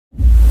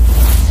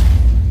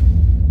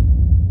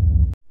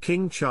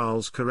King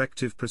Charles'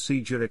 corrective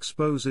procedure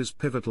exposes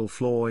pivotal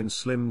flaw in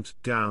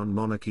slimmed-down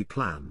monarchy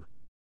plan.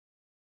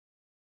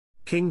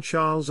 King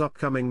Charles'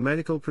 upcoming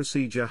medical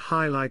procedure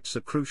highlights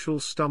a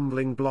crucial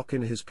stumbling block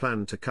in his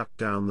plan to cut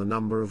down the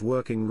number of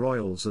working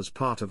royals as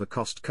part of a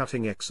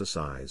cost-cutting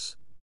exercise.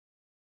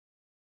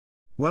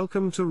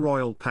 Welcome to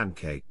Royal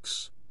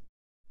Pancakes.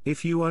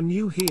 If you are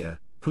new here,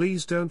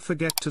 please don't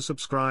forget to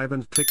subscribe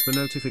and click the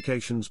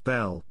notifications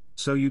bell,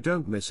 so you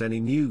don't miss any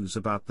news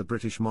about the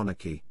British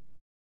monarchy.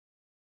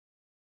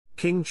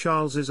 King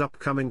Charles's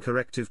upcoming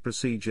corrective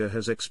procedure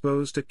has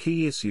exposed a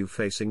key issue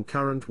facing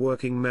current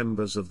working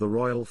members of the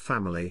royal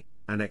family,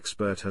 an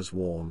expert has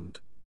warned.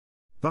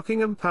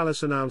 Buckingham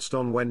Palace announced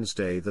on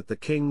Wednesday that the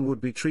king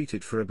would be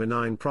treated for a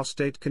benign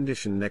prostate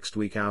condition next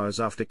week, hours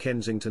after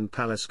Kensington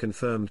Palace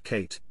confirmed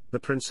Kate, the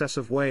Princess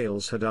of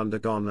Wales, had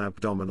undergone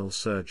abdominal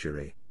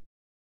surgery.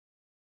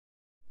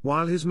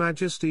 While His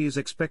Majesty is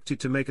expected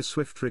to make a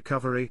swift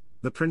recovery,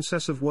 the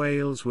Princess of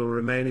Wales will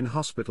remain in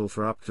hospital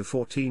for up to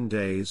 14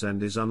 days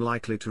and is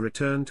unlikely to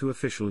return to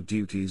official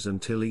duties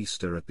until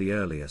Easter at the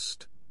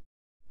earliest.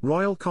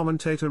 Royal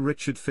commentator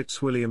Richard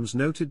Fitzwilliams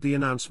noted the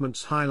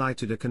announcements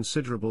highlighted a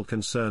considerable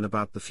concern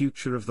about the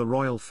future of the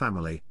royal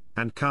family,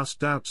 and cast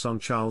doubts on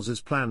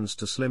Charles's plans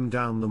to slim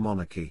down the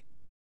monarchy.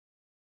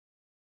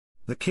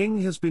 The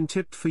king has been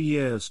tipped for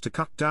years to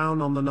cut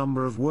down on the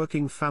number of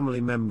working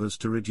family members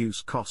to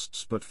reduce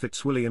costs, but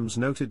Fitzwilliams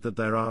noted that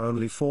there are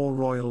only 4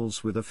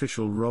 royals with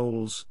official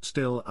roles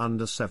still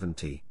under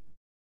 70.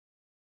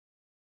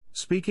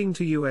 Speaking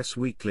to US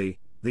Weekly,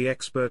 the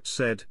expert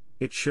said,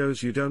 "It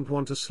shows you don't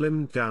want a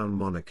slimmed-down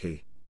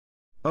monarchy.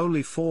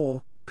 Only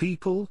 4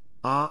 people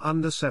are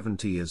under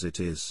 70 as it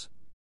is."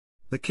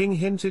 The king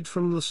hinted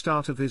from the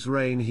start of his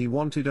reign he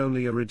wanted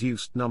only a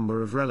reduced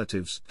number of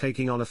relatives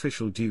taking on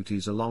official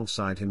duties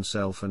alongside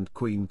himself and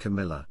Queen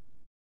Camilla.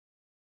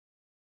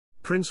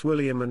 Prince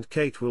William and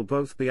Kate will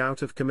both be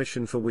out of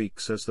commission for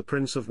weeks as the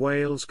Prince of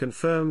Wales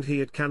confirmed he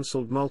had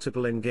cancelled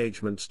multiple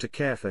engagements to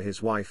care for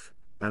his wife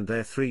and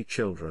their 3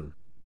 children.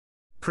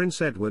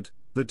 Prince Edward,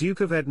 the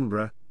Duke of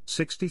Edinburgh,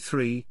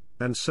 63,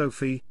 and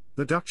Sophie,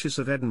 the Duchess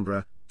of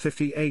Edinburgh,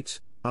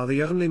 58, are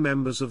the only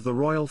members of the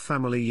royal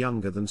family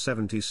younger than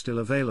 70 still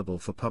available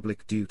for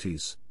public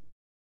duties.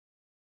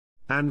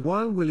 And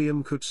while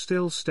William could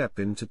still step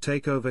in to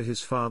take over his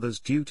father's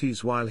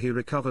duties while he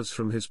recovers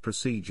from his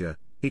procedure,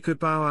 he could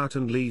bow out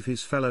and leave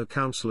his fellow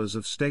councillors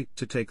of state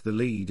to take the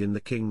lead in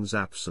the king's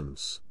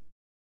absence.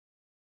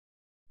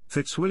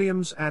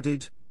 Fitzwilliams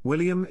added,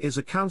 "William is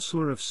a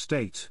councillor of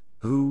state,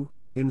 who,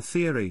 in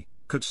theory,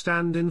 could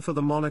stand in for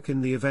the monarch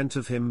in the event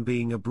of him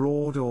being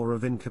abroad or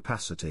of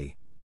incapacity.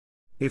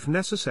 If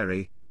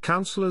necessary,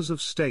 councillors of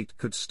state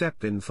could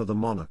step in for the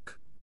monarch.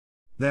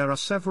 There are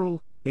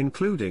several,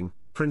 including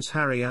Prince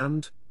Harry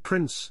and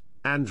Prince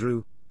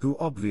Andrew, who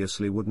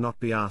obviously would not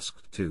be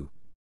asked to."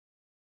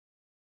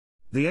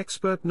 The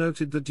expert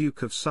noted the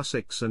Duke of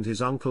Sussex and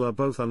his uncle are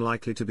both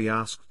unlikely to be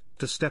asked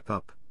to step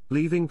up,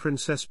 leaving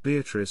Princess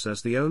Beatrice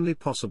as the only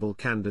possible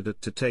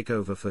candidate to take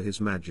over for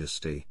His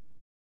Majesty.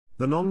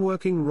 The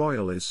non-working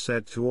royal is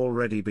said to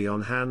already be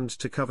on hand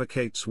to cover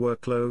Kate's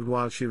workload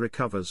while she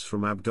recovers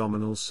from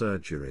abdominal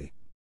surgery.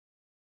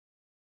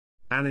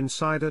 An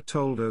insider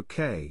told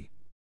OK.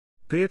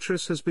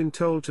 Beatrice has been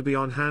told to be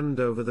on hand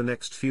over the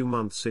next few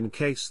months in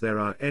case there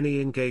are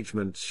any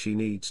engagements she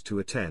needs to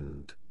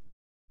attend.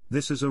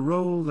 This is a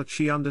role that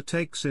she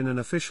undertakes in an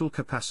official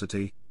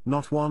capacity,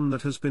 not one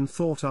that has been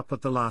thought up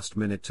at the last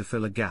minute to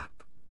fill a gap.